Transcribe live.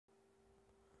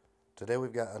Today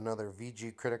we've got another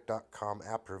VGCritic.com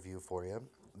app review for you.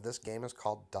 This game is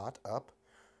called DotUp.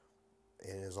 It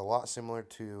is a lot similar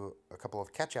to a couple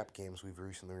of catch-up games we've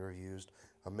recently reviewed,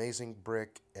 Amazing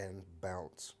Brick and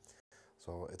Bounce.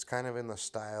 So it's kind of in the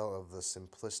style of the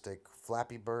simplistic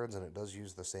Flappy Birds, and it does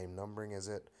use the same numbering as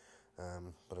it.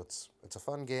 But it's a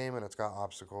fun game, and it's got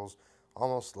obstacles,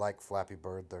 almost like Flappy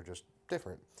Bird. They're just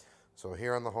different. So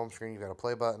here on the home screen, you've got a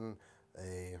play button,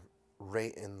 a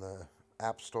rate in the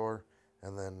App Store,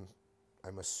 and then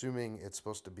I'm assuming it's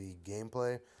supposed to be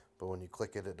gameplay, but when you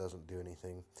click it, it doesn't do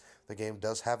anything. The game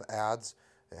does have ads.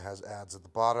 It has ads at the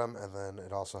bottom, and then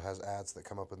it also has ads that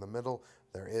come up in the middle.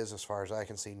 There is, as far as I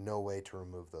can see, no way to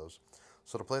remove those.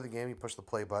 So to play the game, you push the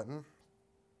play button.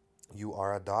 You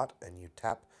are a dot, and you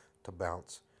tap to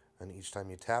bounce. And each time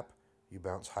you tap, you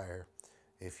bounce higher.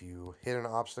 If you hit an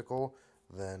obstacle,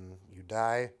 then you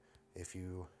die. If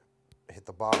you hit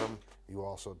the bottom, you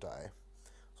also die.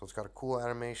 So it's got a cool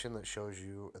animation that shows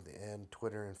you at the end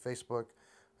Twitter and Facebook,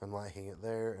 and liking it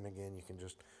there, and again you can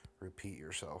just repeat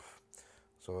yourself.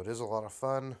 So it is a lot of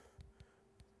fun,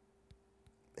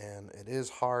 and it is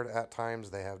hard at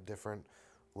times. They have different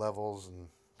levels, and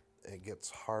it gets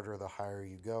harder the higher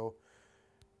you go.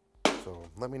 So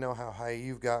let me know how high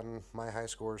you've gotten. My high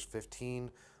score is 15.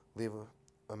 Leave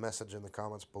a message in the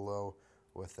comments below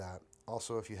with that.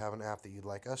 Also, if you have an app that you'd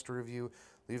like us to review,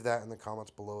 leave that in the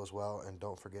comments below as well, and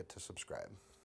don't forget to subscribe.